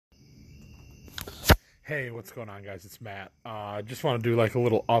Hey, what's going on, guys? It's Matt. I just want to do like a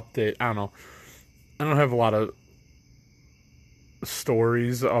little update. I don't know. I don't have a lot of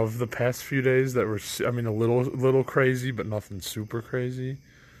stories of the past few days that were, I mean, a little crazy, but nothing super crazy.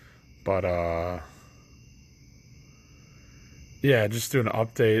 But yeah, just doing an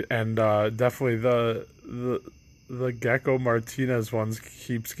update, and definitely the Gecko Martinez ones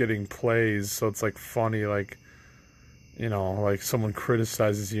keeps getting plays, so it's like funny, like like someone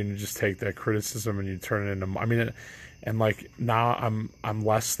criticizes you and you just take that criticism and you turn it into. I mean, and like now I'm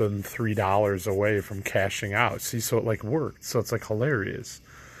less than $3 away from cashing out. See, so it like worked. So it's like hilarious.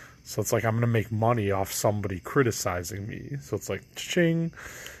 So it's like I'm gonna make money off somebody criticizing me. So it's like ching.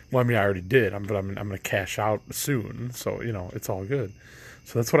 Well, I mean, I already did. I'm gonna cash out soon. So it's all good.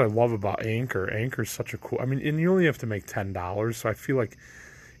 So that's what I love about Anchor. Anchor's such a cool. I mean, and you only have to make $10. So I feel like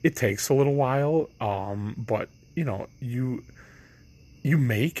it takes a little while. But you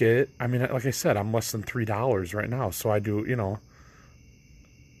make it. I mean, like I said, I'm less than $3 right now. So I do.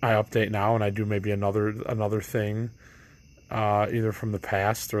 I update now and I do maybe another thing, either from the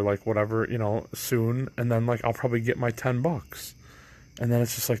past or like whatever, soon, and then like I'll probably get my $10, and then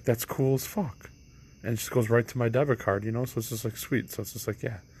it's just like that's cool as fuck, and it just goes right to my debit card, So it's just like sweet. So it's just like,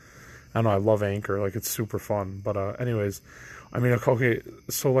 yeah, I don't know. I love Anchor. Like it's super fun. But anyways, I mean, okay,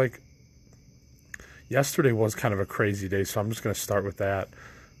 so like yesterday was kind of a crazy day, so I'm just gonna start with that.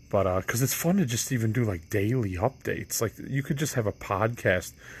 But because it's fun to just even do like daily updates. Like you could just have a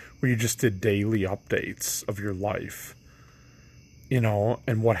podcast where you just did daily updates of your life,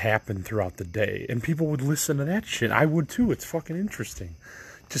 and what happened throughout the day, and people would listen to that shit. I would too. It's fucking interesting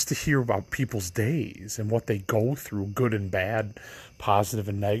just to hear about people's days and what they go through, good and bad, positive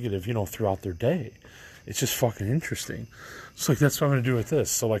and negative, throughout their day. It's just fucking interesting. So like that's what I'm gonna do with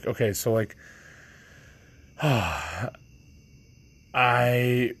this. So like, okay, so like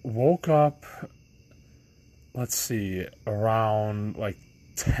I woke up, let's see, around like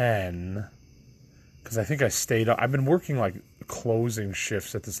 10, because I think I stayed up. I've been working like closing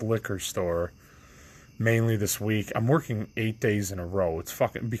shifts at this liquor store mainly this week. I'm working 8 days in a row. It's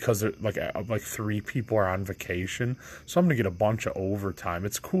fucking because like three people are on vacation, so I'm gonna get a bunch of overtime.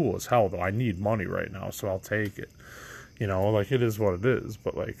 It's cool as hell though. I need money right now, so I'll take it. Like it is what it is,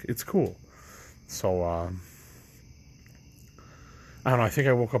 but like it's cool. So I don't know. I think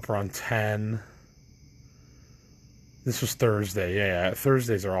I woke up around 10. This was Thursday. Yeah.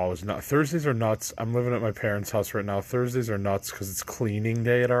 Thursdays are always nuts. Thursdays are nuts. I'm living at my parents' house right now. Thursdays are nuts because it's cleaning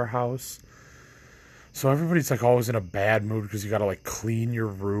day at our house. So everybody's like always in a bad mood because you got to like clean your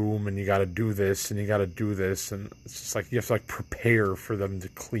room and you got to do this and you got to do this. And it's just like you have to like prepare for them to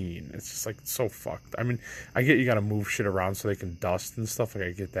clean. It's just like so fucked. I mean, I get you got to move shit around so they can dust and stuff. Like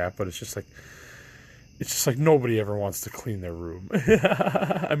I get that. But it's just like nobody ever wants to clean their room.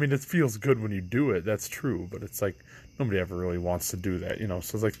 I mean, it feels good when you do it. That's true. But it's like nobody ever really wants to do that,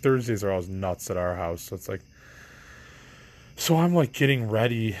 So it's like Thursdays are always nuts at our house. So it's like, so I'm like getting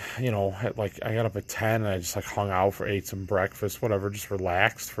ready, at like I got up at 10 and I just like hung out ate some breakfast, whatever, just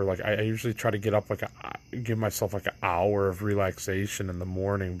relaxed for like, I usually try to get up like, give myself like an hour of relaxation in the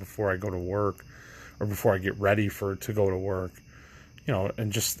morning before I go to work or before I get ready to go to work.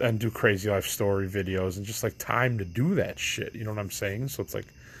 And do crazy life story videos and just like time to do that shit. You know what I'm saying? So it's like,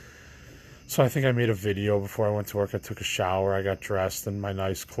 so I think I made a video before I went to work. I took a shower, I got dressed in my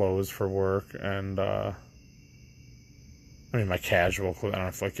nice clothes for work, and I mean my casual clothes. I don't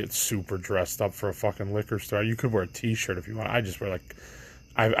have to like get super dressed up for a fucking liquor store. You could wear a t-shirt if you want. I just wear like,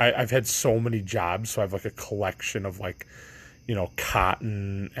 I've had so many jobs, so I have like a collection of like,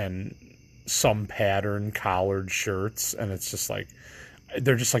 cotton and some pattern collared shirts, and it's just like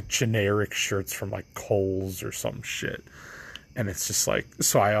they're just like generic shirts from like Kohl's or some shit, and it's just like,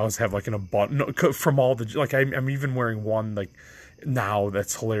 so I always have like an abundance from all the like I'm even wearing one like now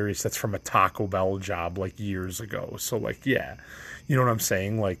that's hilarious, that's from a Taco Bell job like years ago. So like, yeah, you know what I'm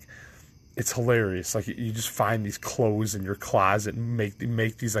saying? Like it's hilarious. Like you just find these clothes in your closet and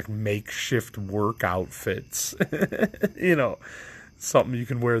make these like makeshift work outfits. Something you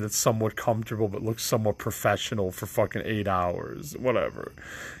can wear that's somewhat comfortable but looks somewhat professional for fucking 8 hours, whatever,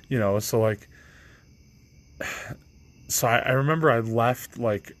 so like, so I remember I left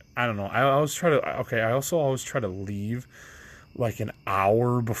like, I don't know, I also always try to leave like an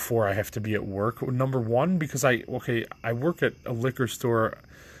hour before I have to be at work. Number one, because I work at a liquor store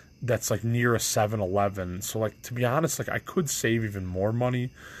that's like near a 7-Eleven, so like to be honest, like I could save even more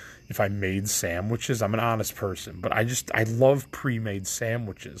money if I made sandwiches. I'm an honest person, but I love pre-made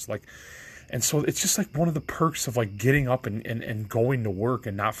sandwiches. Like, And so it's just like one of the perks of like getting up and going to work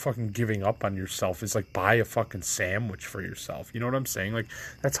and not fucking giving up on yourself is like buy a fucking sandwich for yourself. You know what I'm saying? Like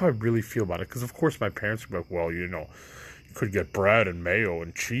that's how I really feel about it. Because of course my parents would be like, well, you know, you could get bread and mayo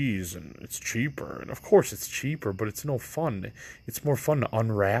and cheese and it's cheaper. And of course it's cheaper, but it's no fun. It's more fun to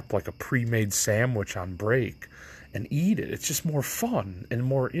unwrap like a pre-made sandwich on break and eat it. It's just more fun and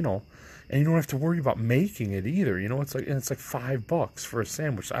more, you know, and you don't have to worry about making it either. You know, it's like $5 for a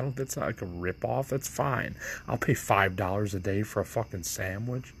sandwich. That's not like a rip-off. That's fine. I'll pay $5 a day for a fucking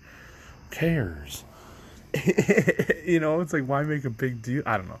sandwich. Who cares? You know, it's like, why make a big deal?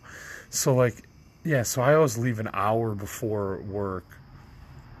 I don't know. So like, yeah, so I always leave an hour before work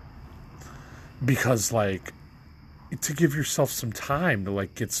because like, to give yourself some time to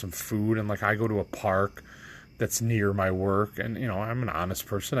like get some food. And like I go to a park that's near my work, and you know, I'm an honest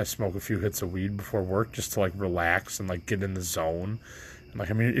person. I smoke a few hits of weed before work just to like relax and like get in the zone. And like,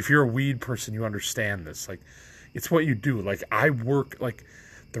 I mean, if you're a weed person, you understand this. Like, it's what you do. Like I work, like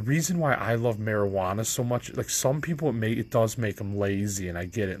the reason why I love marijuana so much, like some people it does make them lazy, and I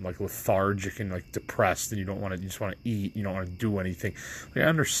get it, and like lethargic and like depressed, and you just want to eat, you don't want to do anything. Like I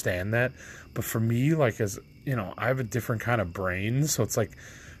understand that, but for me, like, as you know, I have a different kind of brain, so it's like,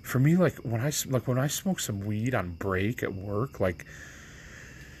 for me, like when I smoke some weed on break at work, like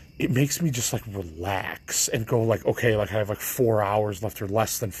it makes me just like relax and go like, okay, like I have like 4 hours left or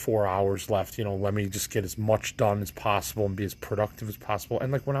less than 4 hours left, you know, let me just get as much done as possible and be as productive as possible.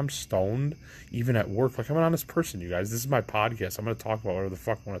 And like when I'm stoned, even at work, like I'm an honest person, you guys, this is my podcast. I'm going to talk about whatever the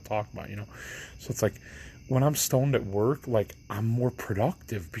fuck I want to talk about, you know? So it's like when I'm stoned at work, like I'm more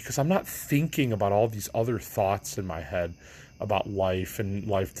productive because I'm not thinking about all these other thoughts in my head about life and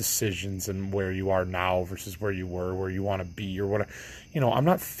life decisions and where you are now versus where you were, where you want to be or what. You know, I'm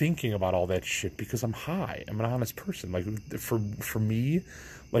not thinking about all that shit because I'm high. I'm an honest person. Like for me,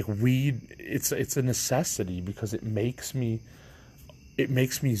 like weed, it's a necessity because it makes me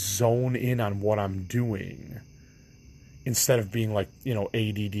zone in on what I'm doing instead of being like, you know,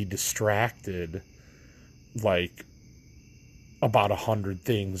 ADD distracted, like about 100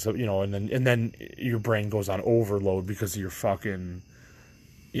 things, you know, and then your brain goes on overload because you're fucking,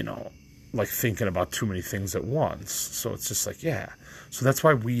 you know, like thinking about too many things at once. So it's just like, yeah. So that's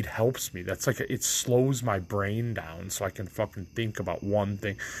why weed helps me. That's like, it slows my brain down so I can fucking think about one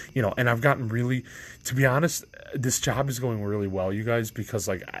thing, you know. And I've gotten really, to be honest, this job is going really well, you guys, because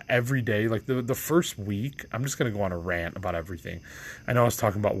like every day, like the first week, I'm just going to go on a rant about everything. I know I was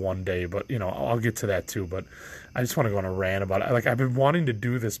talking about one day, but you know, I'll get to that too. But I just want to go on a rant about it. Like I've been wanting to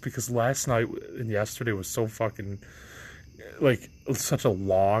do this because last night and yesterday was so fucking, like, such a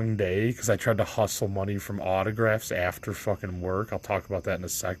long day because I tried to hustle money from autographs after fucking work. I'll talk about that in a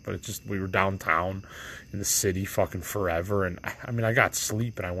sec, but it just, we were downtown in the city fucking forever, and I mean, I got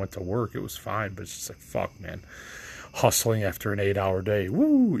sleep and I went to work. It was fine, but it's just like, fuck, man. Hustling after an 8-hour day.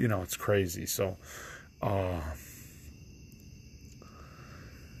 Woo! You know, it's crazy. So,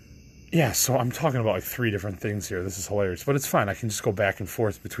 yeah, so I'm talking about like 3 different things here. This is hilarious, but it's fine. I can just go back and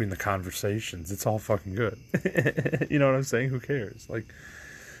forth between the conversations. It's all fucking good. You know what I'm saying? Who cares? Like,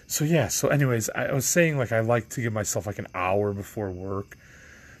 so yeah. So anyways, I was saying like I like to give myself like an hour before work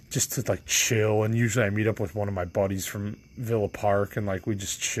just to like chill. And usually I meet up with one of my buddies from Villa Park and like we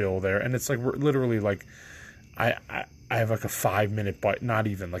just chill there. And it's like we're literally like I have like a 5-minute bike, not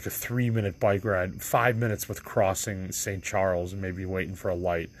even like a 3-minute bike ride, 5 minutes with crossing St. Charles and maybe waiting for a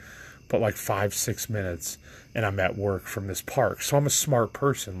light. But like 5-6 minutes and I'm at work from this park. So I'm a smart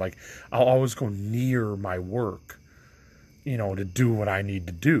person. Like I'll always go near my work, you know, to do what I need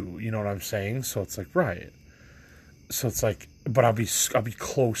to do. You know what I'm saying? So it's like, right. So it's like, but I'll be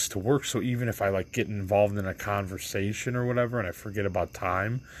close to work. So even if I like get involved in a conversation or whatever and I forget about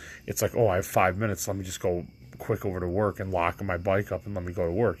time, it's like, oh, I have 5 minutes. Let me just go quick over to work and lock my bike up and let me go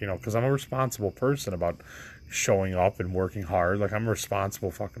to work, you know, because I'm a responsible person about showing up and working hard. Like I'm a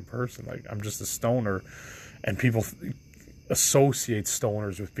responsible fucking person. Like I'm just a stoner, and people associate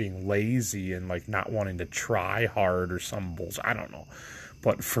stoners with being lazy and like not wanting to try hard or some bullshit. I don't know.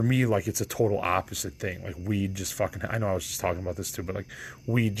 But for me, like it's a total opposite thing. Like weed just fucking, I know I was just talking about this too, but like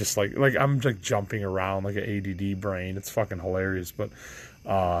weed just like I'm like jumping around like an ADD brain. It's fucking hilarious. But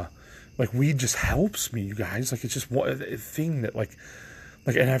like weed just helps me, you guys. Like it's just one thing that like,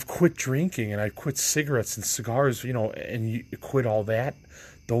 and I've quit drinking and I quit cigarettes and cigars, you know, and you quit all that,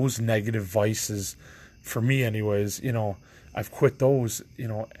 those negative vices, for me anyways, you know, I've quit those, you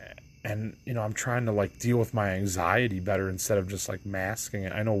know, and, you know, I'm trying to like deal with my anxiety better instead of just like masking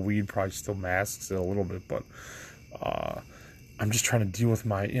it. I know weed probably still masks it a little bit, but I'm just trying to deal with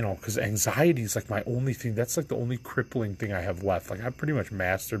my, because anxiety is like my only thing. That's like the only crippling thing I have left. Like I pretty much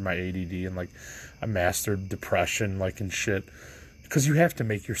mastered my ADD, and like I mastered depression, like and shit. Because you have to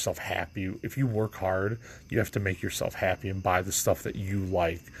make yourself happy. If you work hard, you have to make yourself happy and buy the stuff that you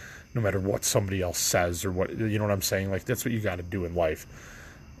like, no matter what somebody else says or what, you know what I'm saying? Like that's what you got to do in life.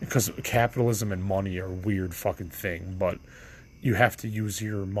 Because capitalism and money are a weird fucking thing, but you have to use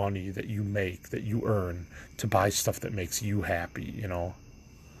your money that you make, that you earn, to buy stuff that makes you happy.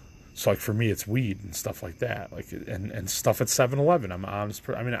 So like for me, it's weed and stuff like that, like and stuff at 7-Eleven. I'm honest.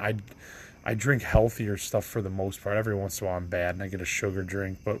 I mean, I drink healthier stuff for the most part. Every once in a while I'm bad and I get a sugar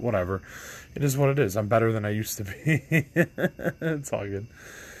drink, but whatever. It is what it is. I'm better than I used to be. It's all good.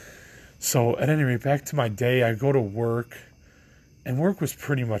 So at any rate, back to my day. I go to work, and work was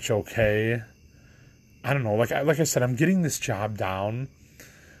pretty much okay. I don't know. Like I said, I'm getting this job down.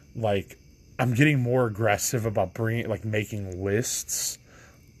 Like I'm getting more aggressive about making lists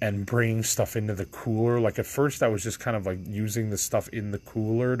and bringing stuff into the cooler. Like at first I was just kind of like using the stuff in the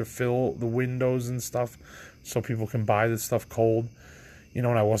cooler to fill the windows and stuff so people can buy the stuff cold. And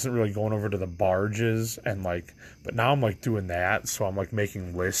I wasn't really going over to the barges but now I'm like doing that. So I'm like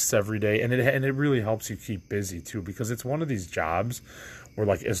making lists every day, and it really helps you keep busy too, because it's one of these jobs where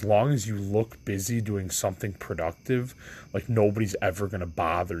like as long as you look busy doing something productive, like nobody's ever gonna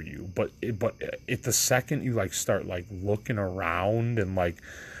bother you. But at the second you like start like looking around and like,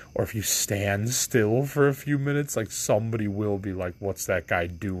 or if you stand still for a few minutes, like somebody will be like, what's that guy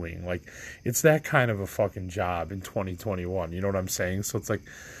doing? Like it's that kind of a fucking job in 2021. You know what I'm saying? So it's like,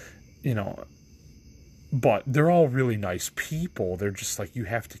 but they're all really nice people. They're just like, you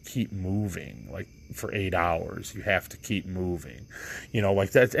have to keep moving, like for 8 hours. You have to keep moving,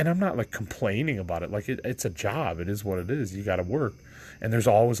 like that. And I'm not like complaining about it. Like it's a job. It is what it is. You got to work. And there's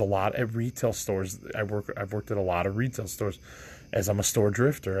always a lot at retail stores. I've worked at a lot of retail stores, as I'm a store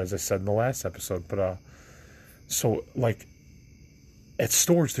drifter, as I said in the last episode. But so like at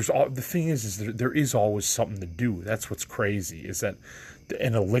stores, the thing is there is always something to do. That's what's crazy, is that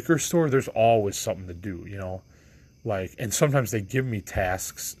in a liquor store, there's always something to do, like, and sometimes they give me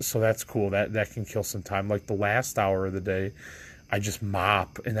tasks, so that's cool. That can kill some time. Like the last hour of the day, I just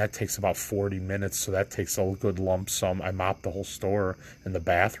mop, and that takes about 40 minutes, so that takes a good lump sum. I mop the whole store and the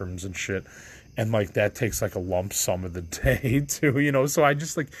bathrooms and shit, and like that takes like a lump sum of the day too, so I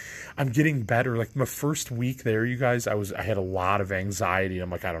just like, I'm getting better. Like my first week there, you guys, I had a lot of anxiety.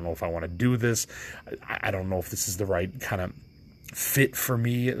 I'm like, I don't know if I want to do this. I don't know if this is the right kind of fit for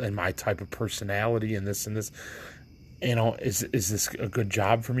me and my type of personality and this, is this a good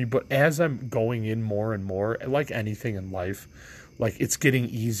job for me? But as I'm going in more and more, like anything in life, like it's getting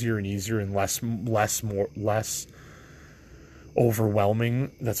easier and easier and less overwhelming.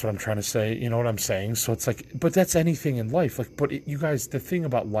 That's what I'm trying to say. You know what I'm saying? So it's like, but that's anything in life. Like, but you guys, the thing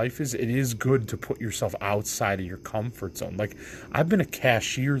about life is it is good to put yourself outside of your comfort zone. Like, I've been a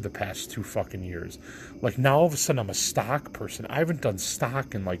cashier the past 2 fucking years. Like, now all of a sudden I'm a stock person. I haven't done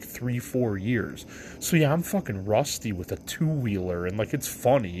stock in like 3-4 years. So yeah, I'm fucking rusty with a 2-wheeler, and like, it's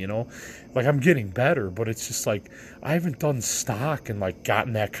funny, like I'm getting better, but it's just like, I haven't done stock and like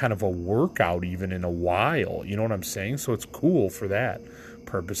gotten that kind of a workout even in a while. You know what I'm saying? So it's cool for that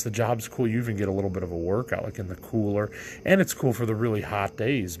purpose. The job's cool. You even get a little bit of a workout like in the cooler, and it's cool for the really hot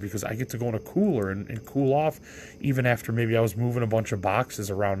days because I get to go in a cooler and cool off even after maybe I was moving a bunch of boxes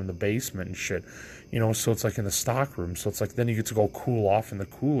around in the basement and shit, so it's like in the stock room. So it's like, then you get to go cool off in the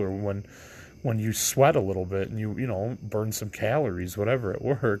cooler when you sweat a little bit and you burn some calories, whatever, at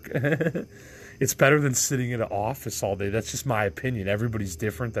work. It's better than sitting in an office all day. That's just my opinion. Everybody's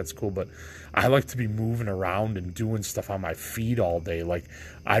different. That's cool. But I like to be moving around and doing stuff on my feet all day. Like,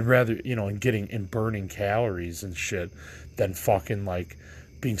 I'd rather, and burning calories and shit than fucking like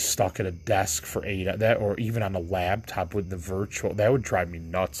being stuck at a desk for 8 hours, that, or even on a laptop with the virtual. That would drive me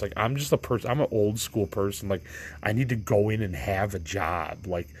nuts. Like, I'm just a person. I'm an old school person. Like, I need to go in and have a job,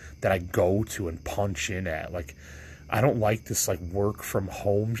 like, that I go to and punch in at. Like, I don't like this like work from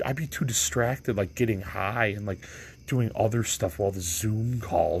home. I'd be too distracted, like getting high and like doing other stuff while the Zoom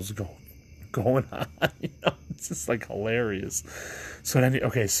calls going on. It's just like hilarious. So then,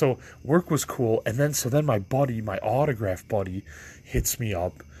 okay, so work was cool, and then my buddy, my autograph buddy, hits me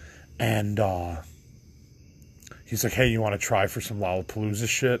up, and he's like, "Hey, you want to try for some Lollapalooza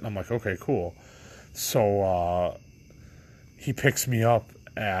shit?" And I'm like, "Okay, cool." So he picks me up.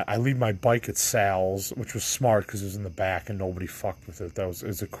 I leave my bike at Sal's, which was smart because it was in the back and nobody fucked with it. It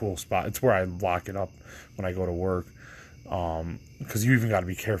was a cool spot. It's where I lock it up when I go to work. Because you even got to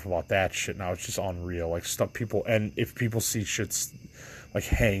be careful about that shit now. It's just unreal. Like, stuff people, and if people see shit's like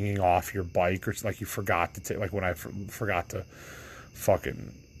hanging off your bike, or like you forgot to take, like when I forgot to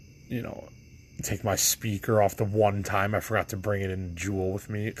fucking, you know, take my speaker off the one time I forgot to bring it in Jewel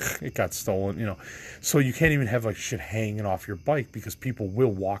with me. It got stolen, you know. So you can't even have like shit hanging off your bike because people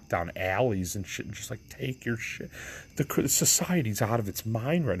will walk down alleys and shit and just like take your shit. The society's out of its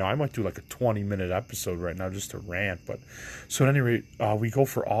mind right now. I might do like a 20-minute episode right now just to rant. But so at any rate, we go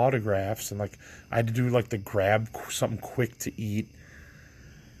for autographs, and like I had to do like the grab something quick to eat,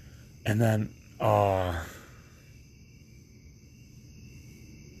 and then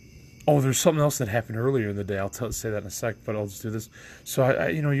oh, there's something else that happened earlier in the day. I'll say that in a sec, but I'll just do this. So,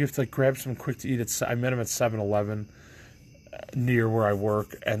 you know, you have to like grab something quick to eat. I met him at 7-Eleven near where I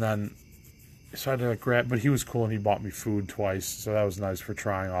work, and then so I had to like grab. But he was cool, and he bought me food twice, so that was nice for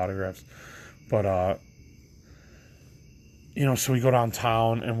trying autographs. But you know, so we go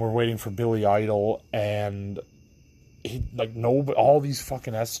downtown, and we're waiting for Billy Idol, and he like all these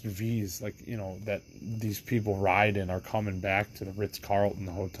fucking SUVs, like, you know, that these people ride in are coming back to the Ritz-Carlton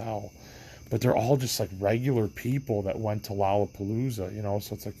hotel, but they're all just like regular people that went to Lollapalooza, you know.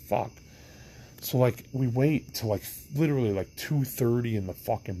 So it's like, fuck. So like we wait till like literally like 2:30 in the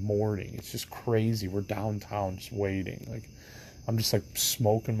fucking morning. It's just crazy. We're downtown just waiting. Like I'm just like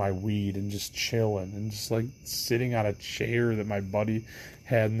smoking my weed and just chilling and just like sitting on a chair that my buddy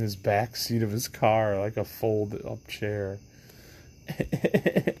had in his back seat of his car, like a fold up chair.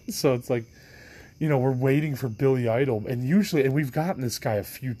 So it's like, you know, we're waiting for Billy Idol, and we've gotten this guy a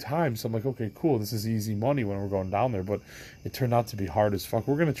few times, so I'm like, okay, cool, this is easy money when we're going down there, but it turned out to be hard as fuck.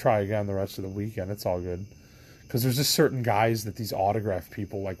 We're gonna try again the rest of the weekend. It's all good, because there's just certain guys that these autograph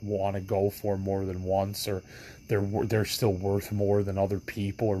people like want to go for more than once, or they're still worth more than other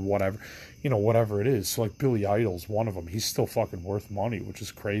people, or whatever, you know, whatever it is. So like Billy Idol's one of them. He's still fucking worth money, which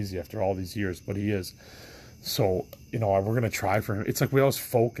is crazy after all these years, but he is. So, you know, we're gonna try for him. It's like we always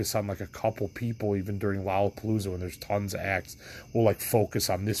focus on like a couple people, even during Lollapalooza when there's tons of acts. We'll like focus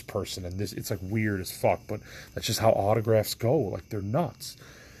on this person and this. It's like weird as fuck, but that's just how autographs go. Like they're nuts.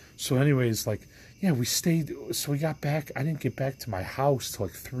 So anyways, like, yeah, we stayed. So we got back. I didn't get back to my house till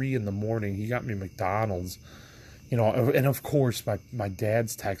like 3 a.m. He got me McDonald's, you know, and of course my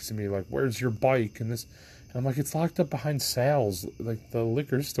dad's texting me like, "Where's your bike?" and this, and I'm like, "It's locked up behind Sal's, like the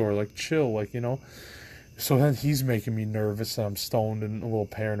liquor store. Like chill, like, you know." So then he's making me nervous, and I'm stoned and a little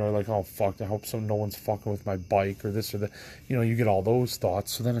paranoid, like, oh fuck, I hope no one's fucking with my bike or this or that. You know, you get all those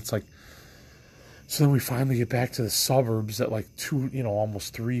thoughts. So then it's like, so then we finally get back to the suburbs at like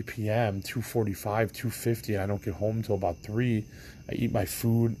almost 3 p.m., 2:45, 2:50, and I don't get home till about 3. I eat my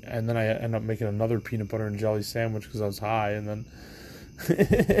food, and then I end up making another peanut butter and jelly sandwich because I was high, and then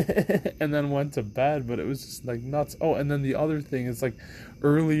and then went to bed. But it was just like nuts. Oh, and then the other thing is, like,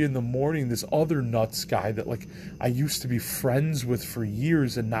 early in the morning, this other nuts guy that like I used to be friends with for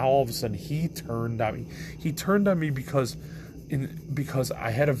years, and now all of a sudden he turned on me. He turned on me because I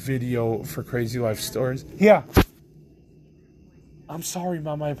had a video for Crazy Life Stories. Yeah. I'm sorry,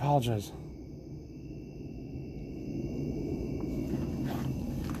 Mom, I apologize.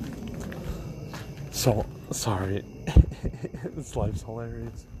 So sorry. This life's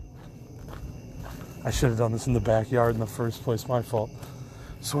hilarious. I should have done this in the backyard in the first place. My fault.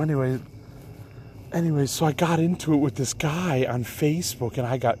 So anyway, so I got into it with this guy on Facebook, and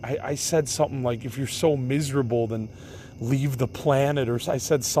I said something like, if you're so miserable, then leave the planet, or I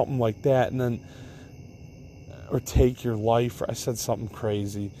said something like that, and then, or take your life, or I said something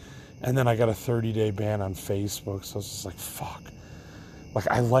crazy, and then I got a 30-day ban on Facebook. So I was just like, fuck. Like,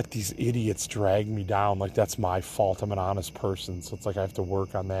 I let these idiots drag me down. Like, that's my fault. I'm an honest person, so it's like I have to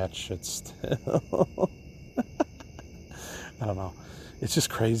work on that shit still. I don't know. It's just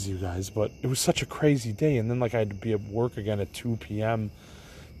crazy, you guys. But it was such a crazy day. And then, like, I had to be at work again at 2 p.m.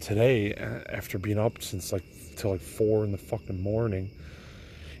 today after being up since, like, till, like, 4 in the fucking morning.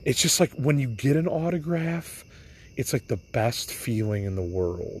 It's just, like, when you get an autograph, it's, like, the best feeling in the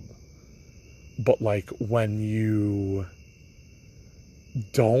world. But, like, when you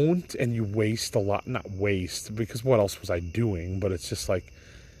don't and you waste a lot, not waste, because what else was I doing, but it's just like,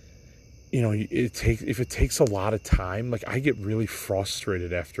 you know, if it takes a lot of time, like I get really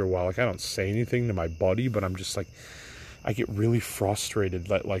frustrated after a while. Like I don't say anything to my buddy, but I'm just like, I get really frustrated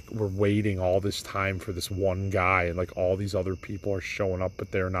that like we're waiting all this time for this one guy, and like all these other people are showing up,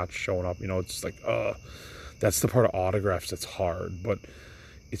 but they're not showing up. You know, it's like, that's the part of autographs that's hard. But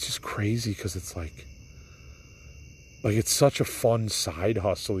it's just crazy because it's like it's such a fun side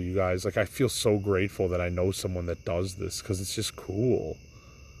hustle, you guys. Like I feel so grateful that I know someone that does this, because it's just cool.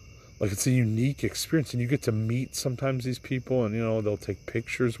 Like, it's a unique experience, and you get to meet sometimes these people, and, you know, they'll take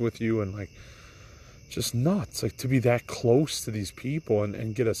pictures with you, and, like, just nuts. Like, to be that close to these people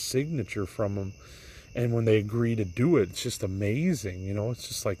and get a signature from them. And when they agree to do it, it's just amazing, It's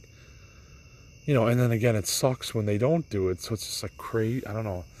just like, and then again, it sucks when they don't do it. So it's just like crazy. I don't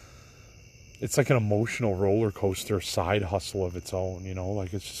know. It's like an emotional roller coaster side hustle of its own,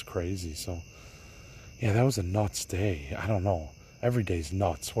 Like, it's just crazy. So, yeah, that was a nuts day. I don't know. Every day's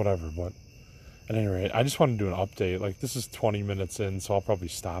nuts, whatever. But at any rate, I just wanted to do an update. Like, this is 20 minutes in, so I'll probably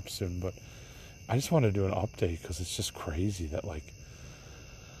stop soon. But I just want to do an update because it's just crazy that, like,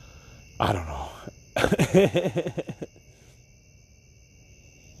 I don't know.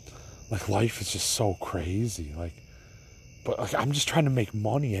 Like, life is just so crazy. Like, but like, I'm just trying to make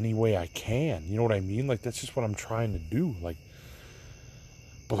money any way I can. You know what I mean? Like, that's just what I'm trying to do. Like,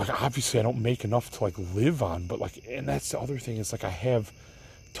 but like, obviously I don't make enough to like live on. But like, and that's the other thing is like, I have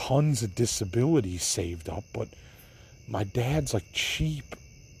tons of disability saved up, but my dad's like cheap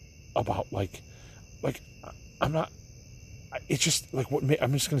about like I'm not. It's just like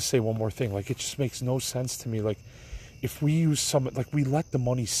I'm just gonna say one more thing. Like, it just makes no sense to me. Like, if we use we let the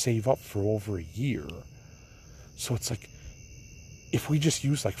money save up for over a year, so it's like, if we just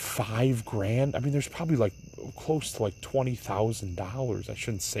use like $5,000, I mean, there's probably like close to like $20,000. I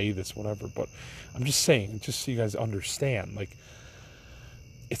shouldn't say this, whatever, but I'm just saying, just so you guys understand. Like,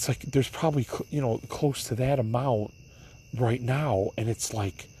 it's like there's probably close to that amount right now, and it's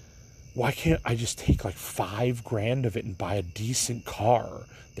like, why can't I just take like $5,000 of it and buy a decent car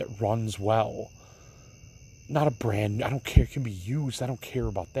that runs well? Not a brand, I don't care, it can be used, I don't care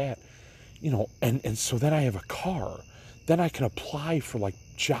about that. And so then I have a car. Then I can apply for like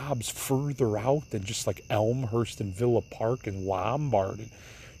jobs further out than just like Elmhurst and Villa Park and Lombard and,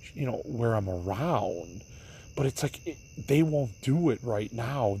 where I'm around. But it's like, they won't do it right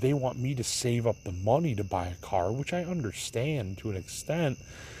now. They want me to save up the money to buy a car, which I understand to an extent.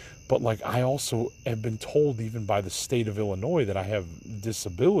 But like, I also have been told even by the state of Illinois that I have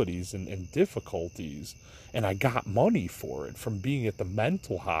disabilities and difficulties, and I got money for it from being at the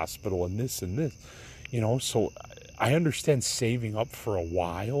mental hospital and this and this, so I understand saving up for a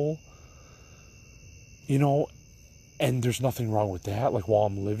while, and there's nothing wrong with that. Like, while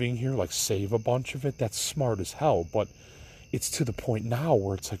I'm living here, like, save a bunch of it. That's smart as hell. But it's to the point now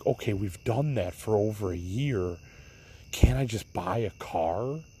where it's like, okay, we've done that for over a year. Can't I just buy a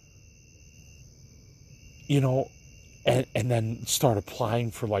car? And then start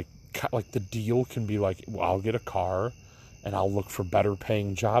applying for like the deal can be like, well, I'll get a car and I'll look for better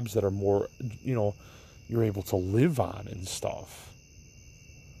paying jobs that are more, you're able to live on and stuff.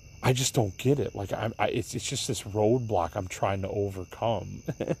 I just don't get it. Like, it's just this roadblock I'm trying to overcome.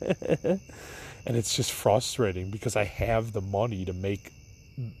 And it's just frustrating because I have the money to make,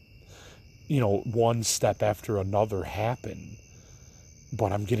 one step after another happen.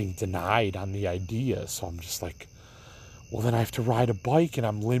 But I'm getting denied on the idea. So I'm just like, well, then I have to ride a bike and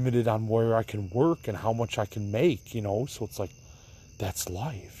I'm limited on where I can work and how much I can make, So it's like, that's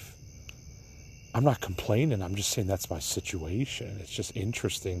life. I'm not complaining. I'm just saying that's my situation. It's just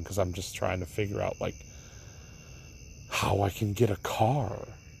interesting because I'm just trying to figure out like how I can get a car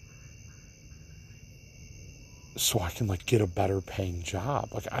so I can like get a better paying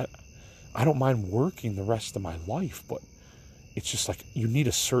job. Like, I don't mind working the rest of my life, but it's just like, you need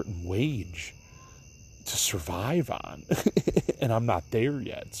a certain wage to survive on. And I'm not there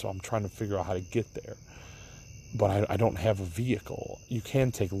yet. So I'm trying to figure out how to get there. But I don't have a vehicle. You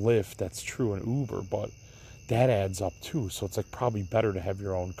can take Lyft, that's true, and Uber, but that adds up too. So it's like probably better to have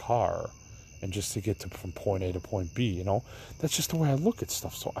your own car and just to get from point A to point B, That's just the way I look at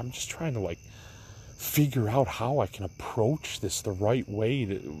stuff. So I'm just trying to like figure out how I can approach this the right way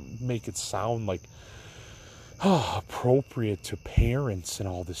to make it sound like appropriate to parents and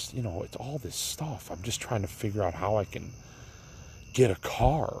all this, it's all this stuff. I'm just trying to figure out how I can get a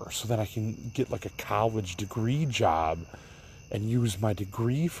car so that I can get like a college degree job and use my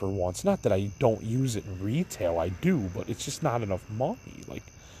degree for once. Not that I don't use it in retail, I do, but it's just not enough money. Like,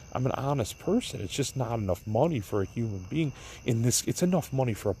 I'm an honest person. It's just not enough money for a human being in this. It's enough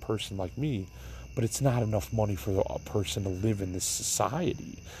money for a person like me, but it's not enough money for a person to live in this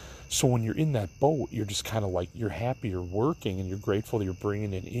society. So when you're in that boat, you're just kind of like, you're happy you're working and you're grateful that you're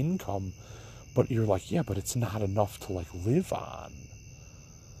bringing in income, but you're like, yeah, but it's not enough to like live on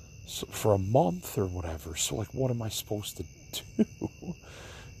for a month or whatever. So like, what am I supposed to do?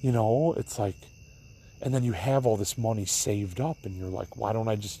 It's like, and then you have all this money saved up and you're like, why don't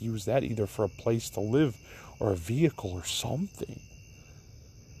I just use that either for a place to live or a vehicle or something?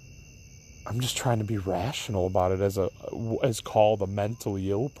 I'm just trying to be rational about it as called a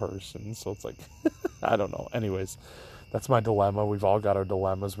mentally ill person. So it's like, I don't know. Anyways, that's my dilemma. We've all got our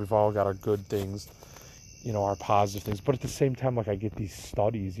dilemmas. We've all got our good things. are positive things. But at the same time, like I get these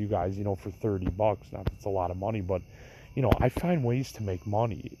studies, you guys, for $30. Not that it's a lot of money, but I find ways to make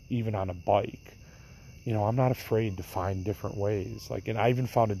money even on a bike. I'm not afraid to find different ways. Like, and I even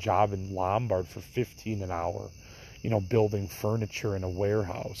found a job in Lombard for 15 an hour, building furniture in a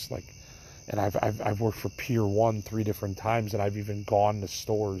warehouse. Like, and I've worked for Pier 1 3 different times, and I've even gone to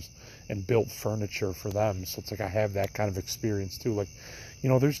stores and built furniture for them. So it's like I have that kind of experience too. Like,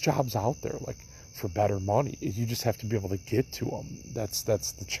 there's jobs out there like for better money. You just have to be able to get to them. That's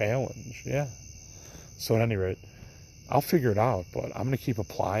the challenge. Yeah. So at any rate, I'll figure it out, but I'm going to keep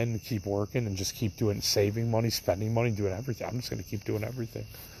applying and keep working and just keep doing, saving money, spending money, doing everything. I'm just going to keep doing everything.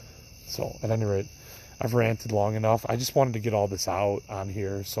 So at any rate, I've ranted long enough. I just wanted to get all this out on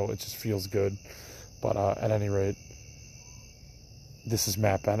here, so it just feels good. But at any rate, this is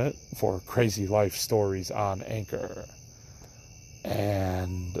Matt Bennett for Crazy Life Stories on Anchor.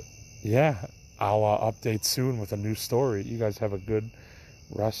 And yeah, I'll update soon with a new story. You guys have a good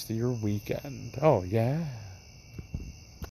rest of your weekend. Oh, yeah.